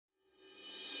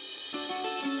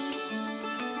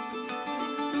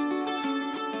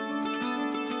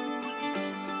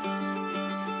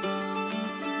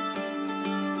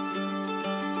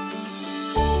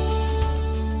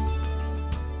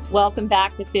Welcome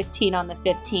back to 15 on the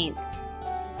 15th.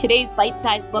 Today's Bite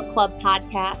Size Book Club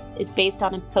podcast is based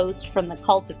on a post from the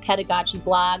Cult of Pedagogy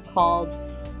blog called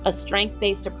A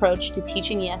Strength-Based Approach to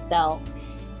Teaching ESL.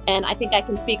 And I think I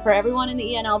can speak for everyone in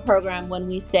the ENL program when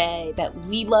we say that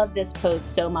we love this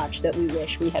post so much that we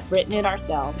wish we had written it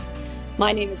ourselves.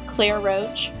 My name is Claire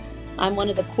Roach. I'm one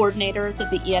of the coordinators of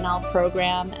the ENL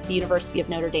program at the University of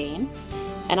Notre Dame.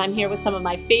 And I'm here with some of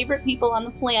my favorite people on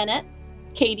the planet,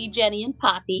 Katie, Jenny, and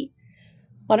Patti.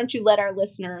 Why don't you let our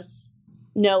listeners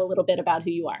know a little bit about who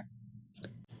you are?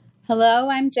 Hello,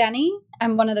 I'm Jenny.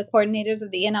 I'm one of the coordinators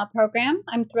of the ENL program.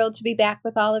 I'm thrilled to be back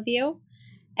with all of you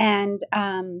and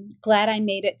glad I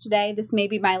made it today. This may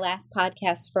be my last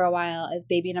podcast for a while as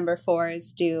baby number 4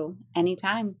 is due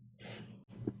anytime.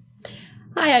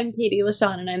 Hi, I'm Katie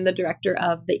LaShawn, and I'm the director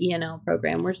of the ENL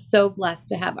program. We're so blessed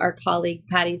to have our colleague,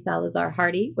 Patti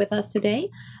Salazar-Hardy, with us today.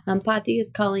 Patti is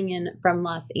calling in from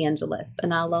Los Angeles,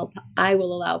 and I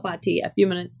will allow Patti a few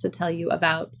minutes to tell you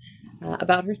about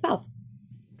herself.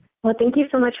 Well, thank you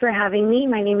so much for having me.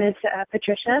 My name is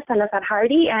Patricia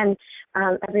Salazar-Hardy, and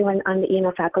everyone on the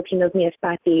ENL faculty knows me as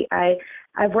Patti.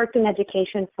 I've worked in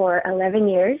education for 11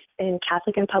 years in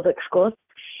Catholic and public schools.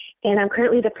 And I'm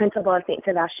currently the principal of St.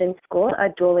 Sebastian's School, a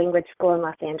dual language school in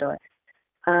Los Angeles.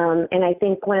 And I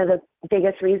think one of the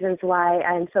biggest reasons why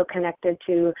I'm so connected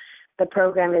to the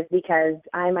program is because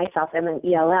I myself am an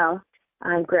ELL.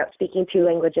 I grew up speaking 2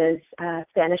 languages,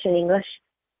 Spanish and English.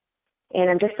 And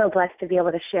I'm just so blessed to be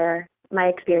able to share my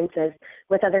experiences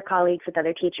with other colleagues, with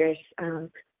other teachers,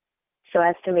 so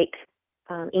as to make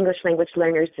English language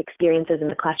learners' experiences in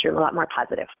the classroom a lot more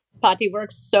positive. Patti, we're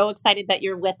so excited that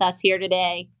you're with us here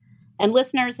today. And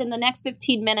listeners, in the next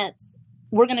 15 minutes,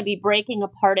 we're going to be breaking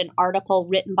apart an article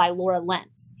written by Laura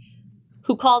Lentz,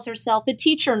 who calls herself a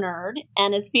teacher nerd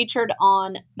and is featured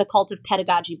on the Cult of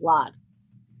Pedagogy blog.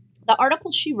 The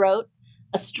article she wrote,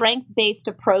 A Strength-Based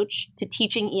Approach to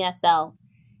Teaching ESL,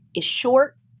 is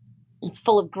short, it's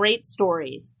full of great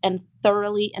stories, and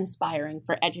thoroughly inspiring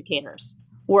for educators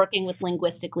working with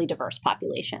linguistically diverse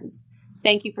populations.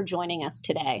 Thank you for joining us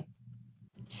today.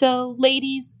 So,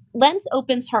 ladies, Lentz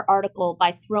opens her article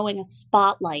by throwing a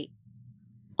spotlight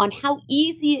on how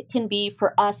easy it can be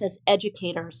for us as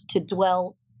educators to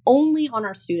dwell only on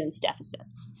our students'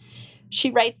 deficits.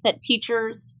 She writes that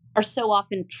teachers are so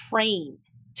often trained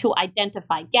to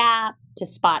identify gaps, to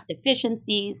spot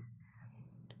deficiencies.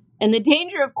 And the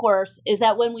danger, of course, is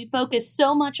that when we focus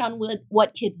so much on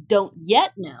what kids don't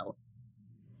yet know,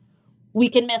 we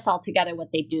can miss altogether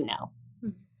what they do know.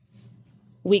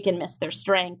 We can miss their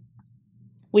strengths.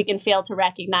 We can fail to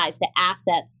recognize the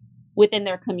assets within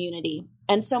their community.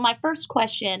 And so my first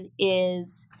question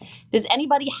is, does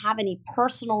anybody have any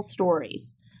personal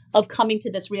stories of coming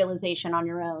to this realization on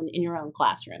your own in your own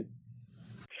classroom?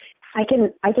 I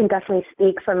can definitely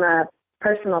speak from a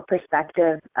personal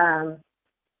perspective.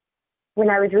 When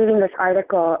I was reading this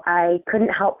article, I couldn't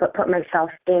help but put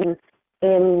myself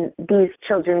in these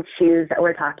children's shoes that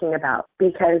we're talking about,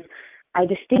 because I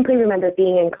distinctly remember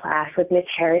being in class with Miss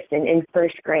Harrison in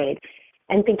first grade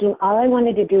and thinking all I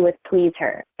wanted to do was please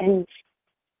her. And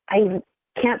I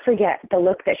can't forget the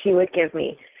look that she would give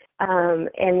me,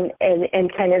 and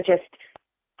kind of just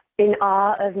in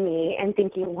awe of me and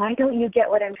thinking, why don't you get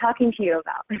what I'm talking to you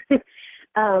about?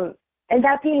 And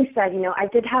that being said, I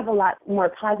did have a lot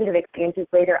more positive experiences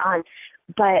later on,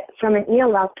 but from an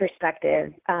ELL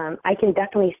perspective, I can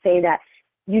definitely say that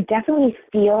you definitely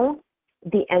feel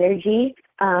the energy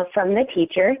from the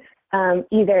teacher,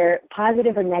 either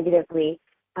positive or negatively,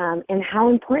 and how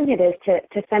important it is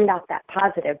to send out that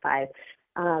positive vibe,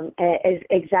 is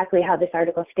exactly how this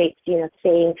article states,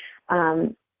 saying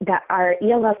that our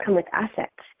ELLs come with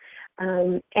assets,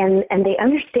 and they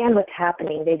understand what's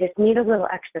happening. They just need a little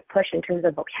extra push in terms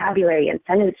of vocabulary and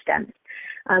sentence stems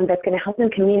that's going to help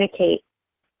them communicate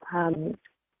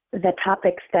the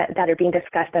topics that are being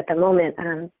discussed at the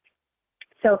moment.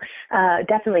 So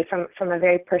definitely from a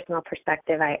very personal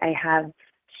perspective, I have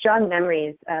strong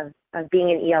memories of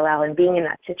being in ELL and being in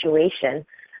that situation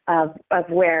of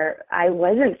where I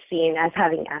wasn't seen as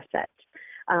having assets.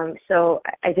 So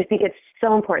I just think it's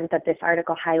so important that this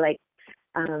article highlights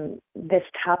this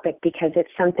topic, because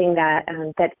it's something that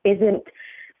isn't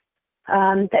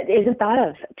thought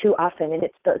of too often, and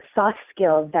it's the soft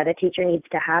skills that a teacher needs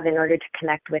to have in order to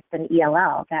connect with an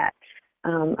ELL that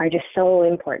are just so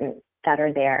important that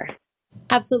are there.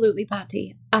 Absolutely,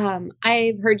 Patti.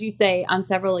 I've heard you say on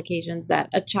several occasions that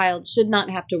a child should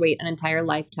not have to wait an entire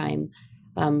lifetime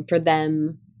for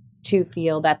them to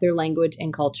feel that their language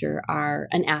and culture are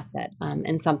an asset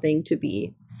and something to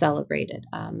be celebrated.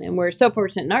 And we're so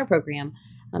fortunate in our program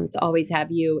to always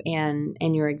have you and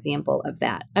your example of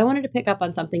that. I wanted to pick up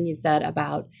on something you said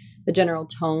about the general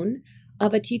tone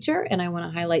of a teacher, and I want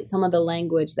to highlight some of the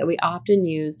language that we often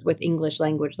use with English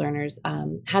language learners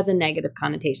has a negative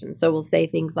connotation. So we'll say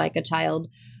things like a child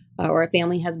or a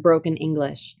family has broken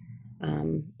English.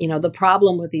 The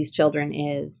problem with these children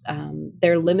is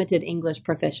they're limited English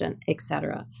proficient,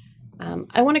 etc.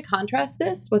 I want to contrast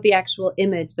this with the actual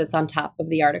image that's on top of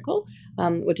the article,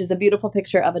 which is a beautiful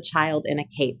picture of a child in a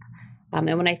cape.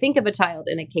 And when I think of a child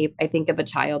in a cape, I think of a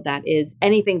child that is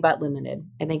anything but limited.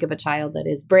 I think of a child that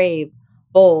is brave,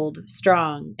 bold,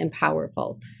 strong, and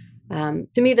powerful.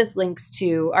 To me, this links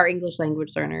to our English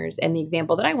language learners. And the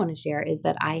example that I want to share is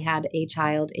that I had a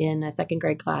child in a second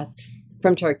grade class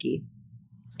from Turkey.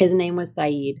 His name was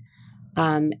Saeed.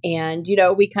 And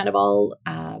we kind of all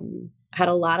had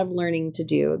a lot of learning to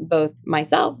do, both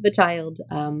myself, the child,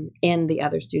 and the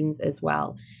other students as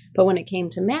well. But when it came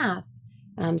to math,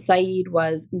 Saeed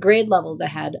was grade levels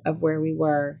ahead of where we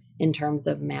were in terms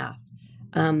of math.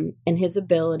 And his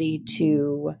ability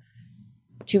to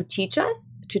teach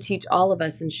us, to teach all of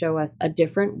us and show us a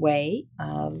different way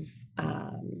of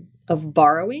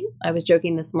borrowing. I was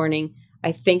joking this morning.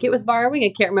 I think it was borrowing.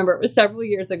 I can't remember. It was several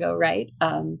years ago, right?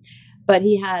 But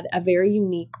he had a very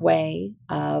unique way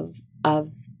of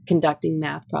conducting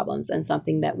math problems, and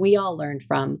something that we all learned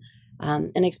from,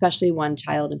 and especially one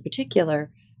child in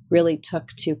particular really took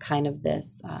to kind of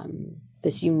this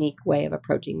unique way of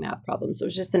approaching math problems. So it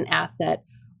was just an asset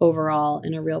overall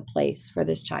and a real place for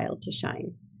this child to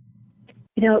shine.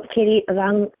 Katie,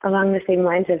 along the same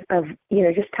lines of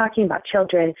just talking about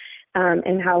children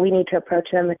and how we need to approach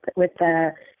them with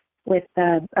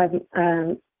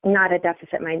not a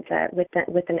deficit mindset,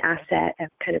 with an asset, a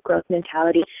kind of growth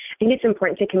mentality. I think it's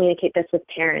important to communicate this with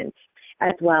parents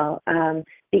as well,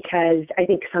 because I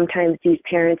think sometimes these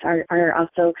parents are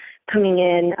also coming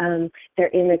in, they're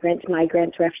immigrants,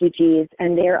 migrants, refugees,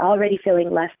 and they're already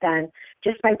feeling less than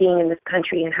just by being in this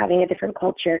country and having a different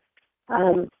culture.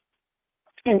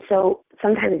 And so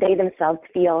sometimes they themselves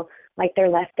feel like they're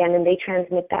less than, and they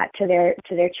transmit that to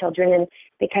their children, and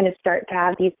they kind of start to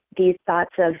have these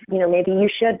thoughts of, maybe you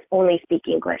should only speak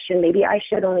English, and maybe I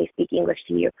should only speak English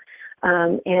to you.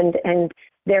 And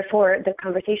therefore, the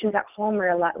conversations at home are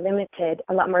a lot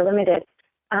more limited,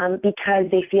 because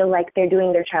they feel like they're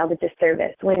doing their child a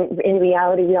disservice, when in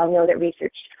reality, we all know that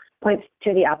research points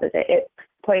to the opposite. It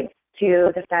points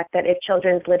to the fact that if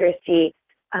children's literacy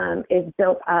is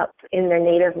built up in their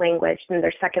native language, then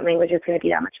their second language is going to be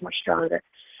that much more stronger.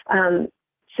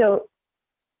 So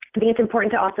I think it's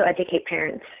important to also educate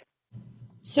parents.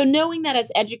 So knowing that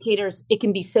as educators, it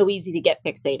can be so easy to get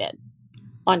fixated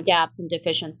on gaps and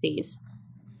deficiencies.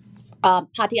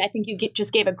 Patti, I think you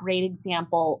just gave a great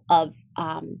example of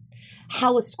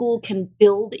how a school can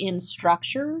build in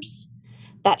structures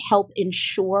that help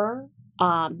ensure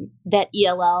that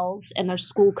ELLs and their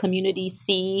school community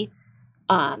see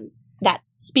that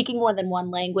speaking more than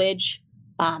one language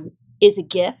is a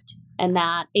gift, and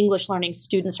that English learning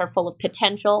students are full of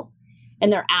potential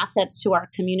and they're assets to our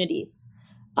communities.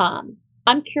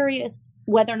 I'm curious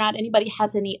whether or not anybody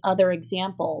has any other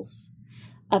examples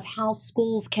of how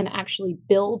schools can actually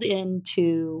build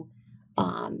into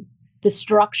the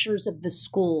structures of the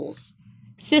schools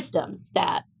systems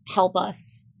that help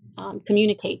us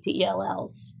communicate to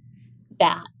ELLs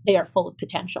that they are full of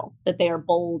potential, that they are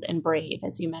bold and brave,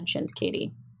 as you mentioned,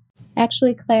 Katie.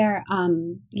 Actually, Claire,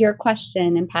 your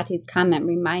question and Patti's comment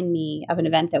remind me of an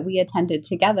event that we attended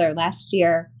together last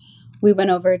year. We went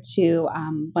over to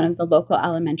one of the local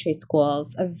elementary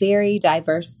schools, a very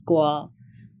diverse school.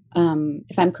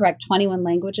 If I'm correct, 21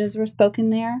 languages were spoken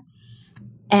there.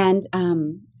 And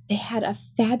they had a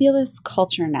fabulous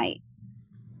culture night.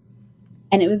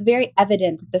 And it was very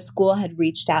evident that the school had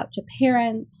reached out to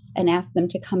parents and asked them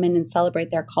to come in and celebrate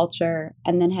their culture,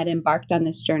 and then had embarked on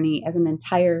this journey as an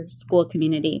entire school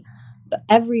community.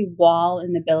 Every wall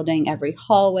in the building, every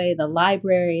hallway, the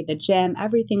library, the gym,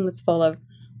 everything was full of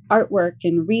artwork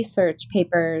and research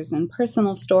papers and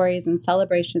personal stories and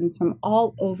celebrations from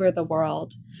all over the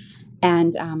world.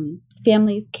 And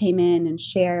families came in and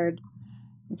shared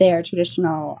their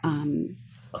traditional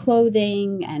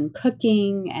clothing and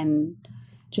cooking, and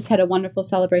just had a wonderful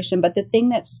celebration. But the thing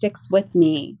that sticks with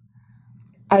me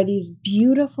are these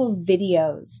beautiful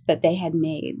videos that they had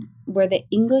made, where the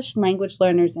English language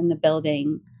learners in the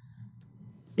building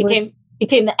became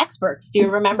the experts. Do you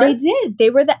remember? They did. They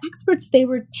were the experts. They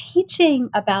were teaching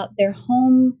about their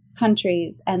home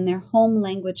countries and their home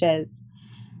languages.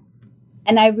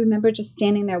 And I remember just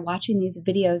standing there watching these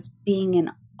videos, being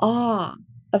in awe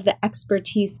of the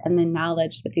expertise and the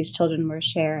knowledge that these children were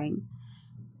sharing.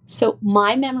 So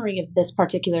my memory of this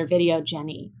particular video,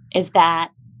 Jenny, is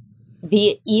that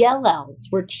the ELLs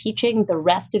were teaching the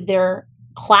rest of their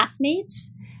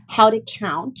classmates how to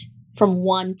count from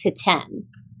 1 to 10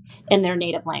 in their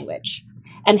native language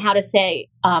and how to say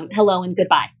hello and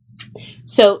goodbye.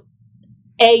 So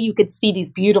A, you could see these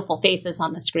beautiful faces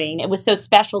on the screen. It was so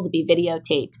special to be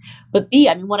videotaped. But B,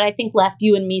 I mean, what I think left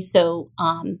you and me so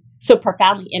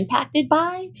profoundly impacted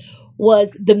by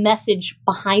was the message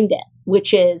behind it,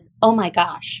 which is, oh my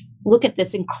gosh, look at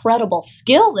this incredible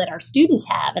skill that our students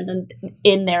have and then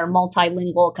in their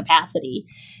multilingual capacity.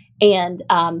 And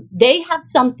they have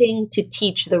something to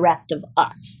teach the rest of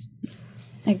us.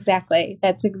 Exactly.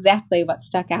 That's exactly what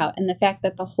stuck out. And the fact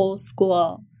that the whole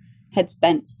school had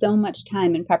spent so much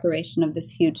time in preparation of this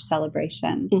huge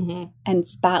celebration and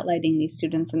spotlighting these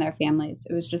students and their families.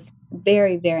 It was just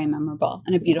very, very memorable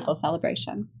and a beautiful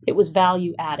celebration. It was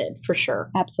value added for sure.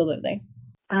 Absolutely.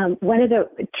 One of the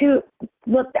two,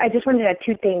 well, I just wanted to add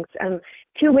two things.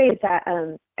 Two ways that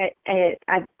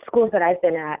at schools that I've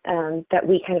been at that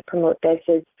we kind of promote this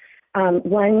is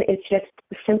one is just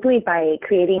simply by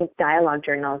creating dialogue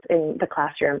journals in the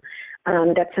classroom.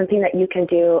 That's something that you can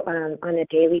do on a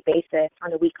daily basis,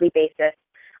 on a weekly basis,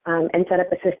 and set up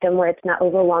a system where it's not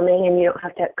overwhelming and you don't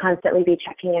have to constantly be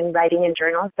checking and writing in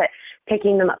journals, but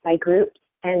picking them up by groups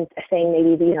and saying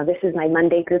maybe, this is my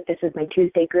Monday group, this is my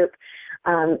Tuesday group.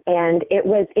 And it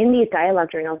was in these dialogue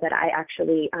journals that I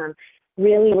actually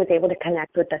really was able to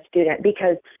connect with the student,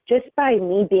 because just by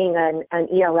me being an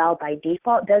ELL by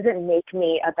default doesn't make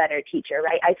me a better teacher,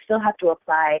 right? I still have to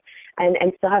apply and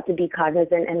still have to be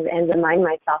cognizant and remind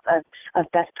myself of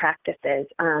best practices.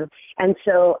 And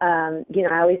so, I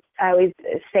always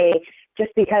say,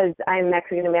 just because I'm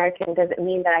Mexican American doesn't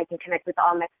mean that I can connect with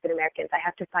all Mexican Americans. I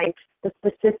have to find the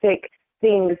specific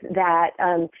things that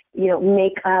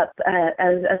make up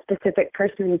a specific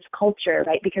person's culture,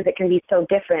 right? Because it can be so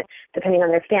different depending on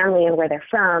their family and where they're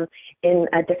from in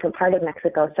a different part of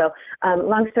Mexico. So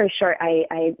long story short,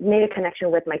 I made a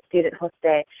connection with my student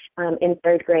Jose in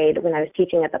third grade when I was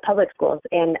teaching at the public schools,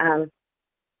 and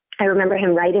I remember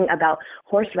him writing about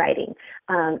horse riding,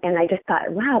 and I just thought,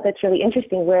 wow, that's really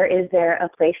interesting. Where is there a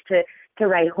place to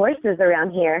ride horses around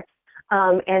here?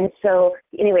 And so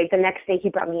anyway, the next day he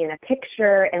brought me in a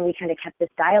picture and we kind of kept this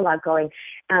dialogue going.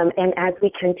 And as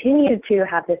we continued to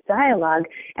have this dialogue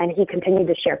and he continued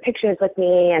to share pictures with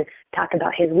me and talk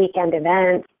about his weekend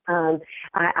events,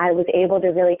 I was able to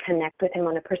really connect with him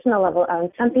on a personal level on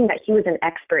something that he was an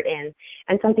expert in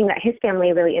and something that his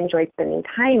family really enjoyed spending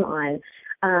time on.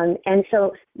 And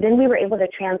so then we were able to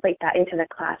translate that into the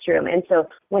classroom. And so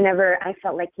whenever I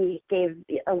felt like he gave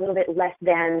a little bit less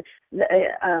than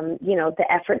the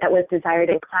effort that was desired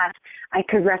in class, I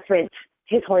could reference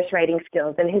his horse riding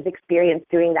skills and his experience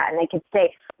doing that. And I could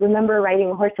say, remember,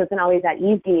 riding a horse wasn't always that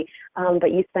easy,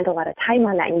 but you spent a lot of time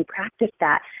on that and you practiced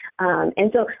that. And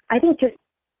so I think just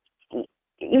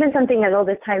even something as old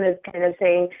as time is kind of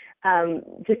saying,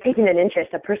 just taking an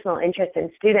interest, a personal interest in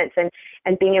students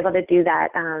and being able to do that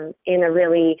in a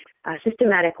really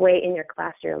systematic way in your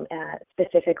classroom,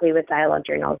 specifically with dialogue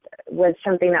journals, was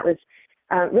something that was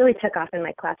really took off in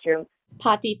my classroom.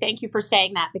 Pati, thank you for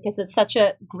saying that, because it's such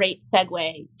a great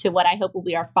segue to what I hope will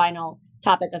be our final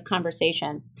topic of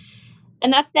conversation.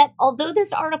 And that's that although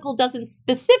this article doesn't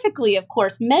specifically, of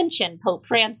course, mention Pope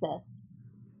Francis,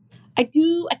 I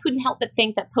couldn't help but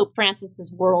think that Pope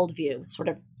Francis's worldview sort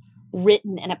of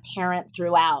written and apparent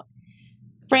throughout.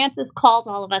 Francis calls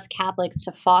all of us Catholics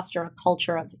to foster a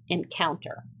culture of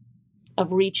encounter,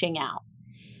 of reaching out.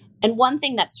 And one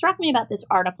thing that struck me about this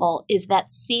article is that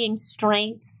seeing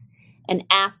strengths and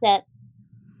assets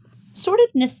sort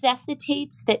of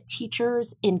necessitates that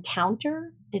teachers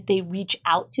encounter, that they reach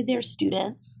out to their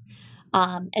students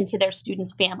and to their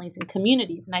students' families and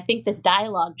communities. And I think this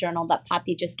dialogue journal that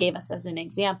Pati just gave us as an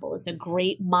example is a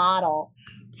great model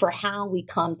for how we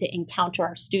come to encounter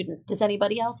our students. Does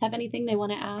anybody else have anything they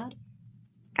want to add?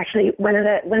 Actually, one of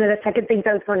the second things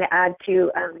I was going to add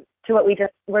to what we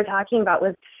just were talking about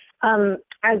was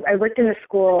I worked in a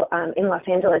school in Los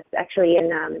Angeles, actually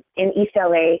in East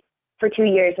LA for 2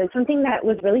 years, and something that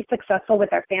was really successful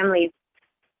with our families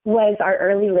was our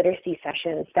early literacy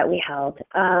sessions that we held.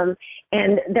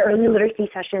 And the early literacy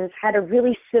sessions had a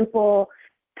really simple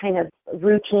kind of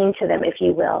routine to them, if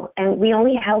you will. And we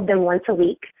only held them once a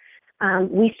week.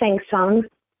 We sang songs.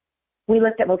 We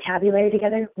looked at vocabulary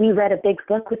together. We read a big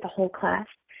book with the whole class.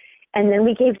 And then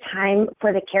we gave time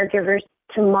for the caregivers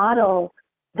to model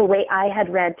the way I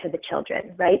had read to the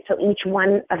children, right? So each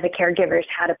one of the caregivers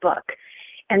had a book,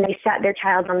 and they sat their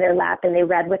child on their lap and they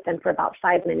read with them for about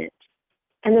 5 minutes.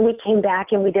 And then we came back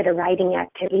and we did a writing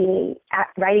activity.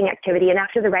 And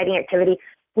after the writing activity,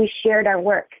 we shared our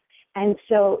work. And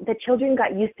so the children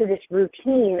got used to this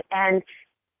routine, and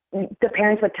the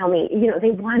parents would tell me,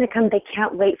 they want to come. They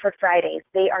can't wait for Fridays.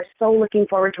 They are so looking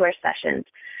forward to our sessions.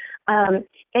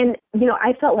 And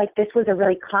I felt like this was a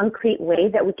really concrete way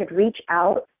that we could reach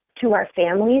out to our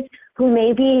families who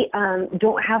maybe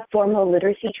don't have formal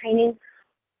literacy training,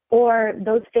 or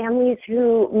those families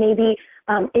who maybe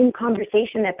in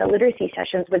conversation at the literacy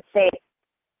sessions would say,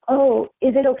 oh,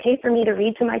 is it okay for me to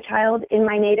read to my child in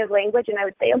my native language? And I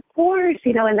would say, of course,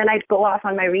 and then I'd go off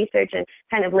on my research and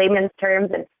kind of layman's terms,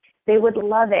 and they would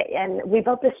love it. And we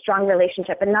built this strong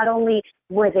relationship. And not only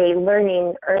were they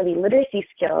learning early literacy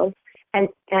skills, and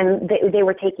they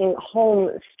were taking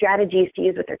home strategies to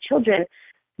use with their children,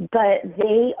 but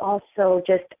they also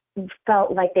just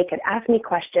felt like they could ask me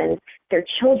questions. Their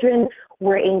children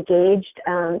were engaged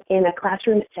in a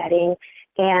classroom setting,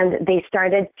 and they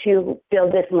started to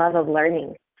build this love of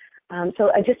learning.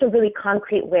 So just a really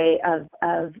concrete way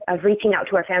of reaching out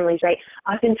to our families, right?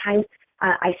 Oftentimes,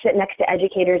 I sit next to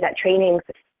educators at trainings,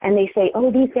 and they say,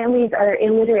 oh, these families are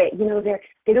illiterate.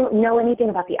 They don't know anything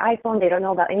about the iPhone. They don't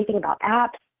know about anything about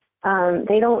apps.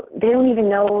 They don't even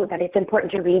know that it's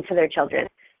important to read to their children.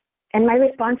 And my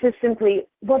response is simply,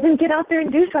 well, then get out there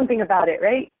and do something about it,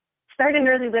 right? Start an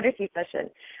early literacy session.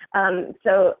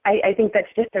 So I think that's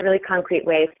just a really concrete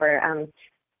way for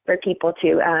people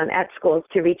to, at schools,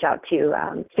 to reach out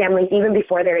to families even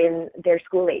before they're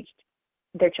school-aged,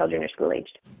 their children are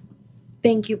school-aged.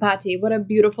 Thank you, Patti. What a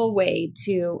beautiful way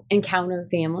to encounter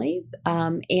families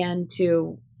and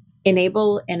to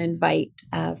enable and invite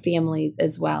families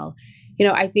as well.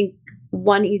 I think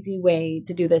one easy way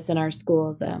to do this in our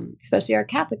schools, especially our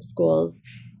Catholic schools,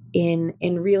 in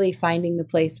really finding the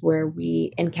place where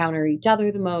we encounter each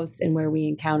other the most and where we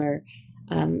encounter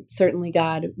certainly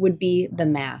God, would be the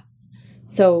Mass.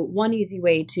 So one easy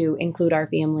way to include our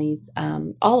families,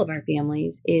 all of our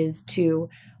families, is to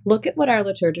look at what our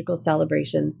liturgical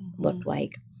celebrations look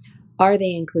like. Are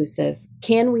they inclusive?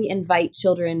 Can we invite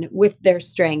children with their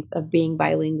strength of being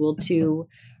bilingual to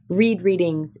read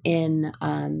readings in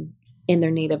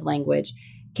their native language?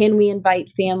 Can we invite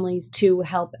families to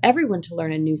help everyone to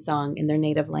learn a new song in their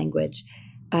native language?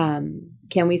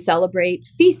 Can we celebrate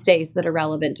feast days that are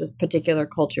relevant to particular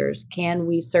cultures? Can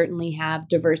we certainly have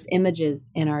diverse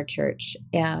images in our church?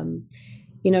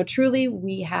 Truly,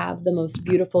 we have the most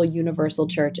beautiful universal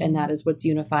church, and that is what's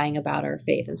unifying about our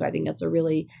faith. And so I think that's a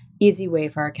really easy way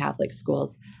for our Catholic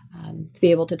schools to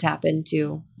be able to tap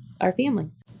into our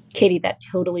families. Katie, that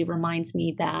totally reminds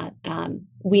me that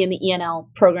we in the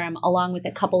ENL program, along with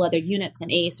a couple other units in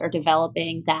ACE, are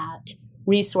developing that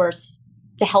resource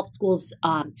to help schools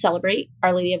celebrate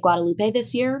Our Lady of Guadalupe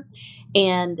this year.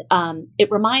 And it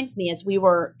reminds me, as we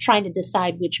were trying to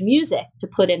decide which music to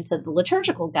put into the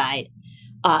liturgical guide,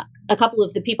 a couple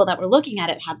of the people that were looking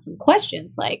at it had some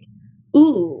questions like,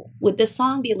 ooh, would this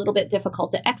song be a little bit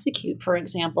difficult to execute, for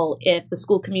example, if the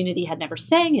school community had never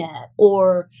sang it?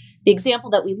 Or the example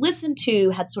that we listened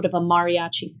to had sort of a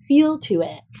mariachi feel to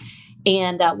it.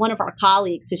 And one of our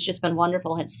colleagues, who's just been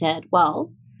wonderful, had said,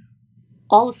 well,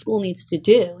 all the school needs to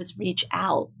do is reach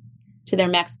out to their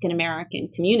Mexican-American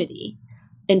community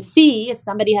and see if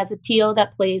somebody has a tío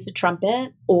that plays a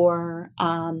trumpet or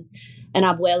an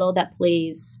abuelo that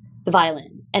plays the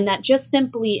violin. And that just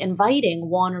simply inviting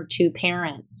one or two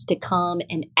parents to come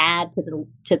and add to the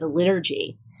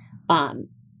liturgy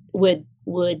would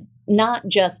not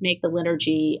just make the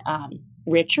liturgy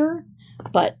richer,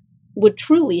 but would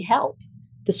truly help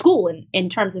the school in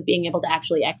terms of being able to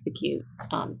actually execute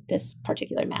this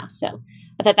particular Mass. So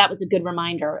I thought that was a good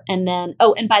reminder. And then,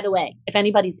 and by the way, if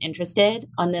anybody's interested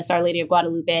on this Our Lady of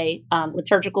Guadalupe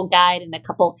liturgical guide and a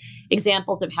couple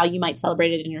examples of how you might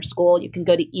celebrate it in your school, you can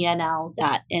go to enl.nd.edu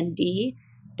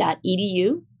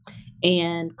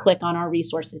and click on our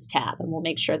resources tab, and we'll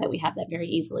make sure that we have that very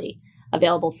easily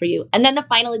available for you. And then the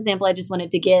final example I just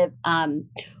wanted to give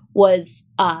was,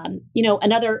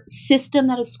 another system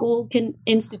that a school can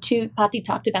institute. Patti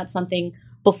talked about something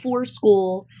before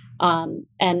school,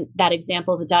 and that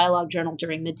example, the dialogue journal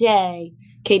during the day.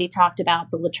 Katie talked about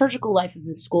the liturgical life of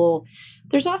the school.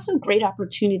 There's also great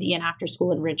opportunity in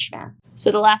after-school enrichment.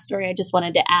 So the last story I just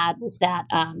wanted to add was that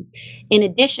in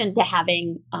addition to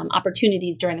having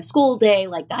opportunities during the school day,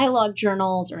 like dialogue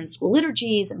journals or in school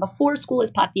liturgies, and before school,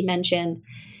 as Patti mentioned,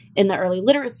 in the early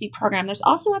literacy program, there's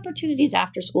also opportunities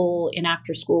after school in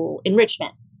after-school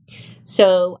enrichment.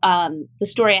 So the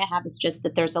story I have is just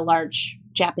that there's a large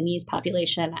Japanese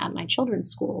population at my children's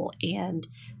school, and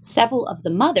several of the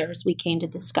mothers we came to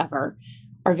discover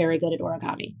are very good at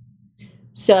origami.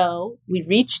 So we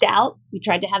reached out, we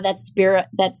tried to have that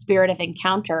spirit of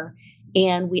encounter,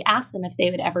 and we asked them if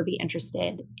they would ever be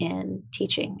interested in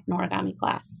teaching an origami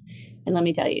class. And let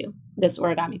me tell you, this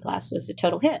origami class was a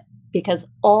total hit because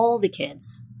all the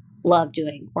kids love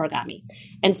doing origami.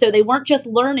 And so they weren't just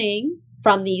learning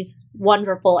from these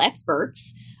wonderful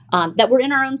experts that were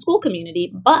in our own school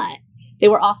community, but they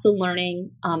were also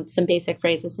learning some basic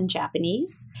phrases in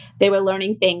Japanese. They were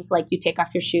learning things like you take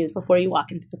off your shoes before you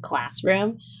walk into the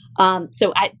classroom. To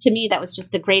me, that was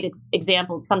just a great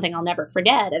example of something I'll never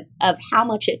forget of how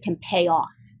much it can pay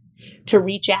off to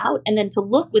reach out and then to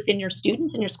look within your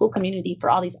students and your school community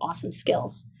for all these awesome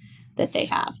skills that they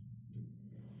have.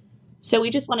 So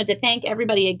we just wanted to thank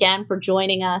everybody again for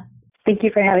joining us. Thank you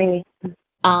for having me.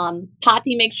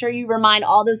 Patti, make sure you remind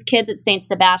all those kids at St.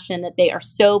 Sebastian that they are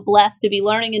so blessed to be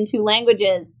learning in 2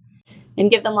 languages, and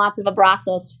give them lots of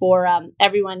abrazos for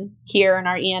everyone here in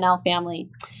our ENL family.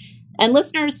 And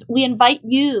listeners, we invite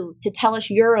you to tell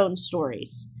us your own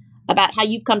stories about how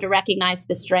you've come to recognize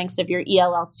the strengths of your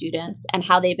ELL students and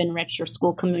how they've enriched your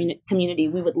school community.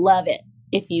 We would love it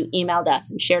if you emailed us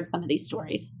and shared some of these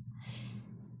stories.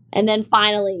 And then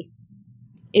finally,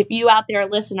 if you out there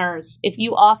listeners, if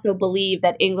you also believe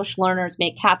that English learners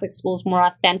make Catholic schools more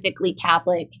authentically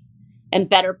Catholic and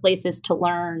better places to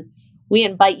learn, we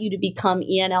invite you to become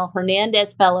ENL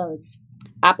Hernandez Fellows.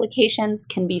 Applications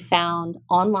can be found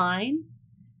online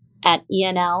at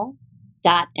enl.nd.edu.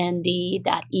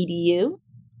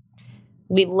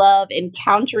 We love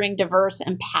encountering diverse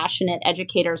and passionate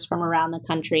educators from around the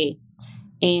country,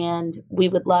 and we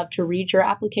would love to read your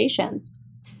applications.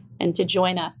 And to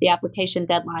join us, the application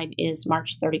deadline is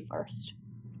March 31st.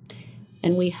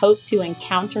 And we hope to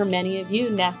encounter many of you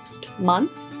next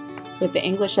month with the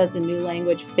English as a New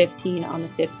Language 15 on the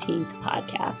 15th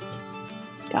podcast.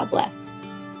 God bless.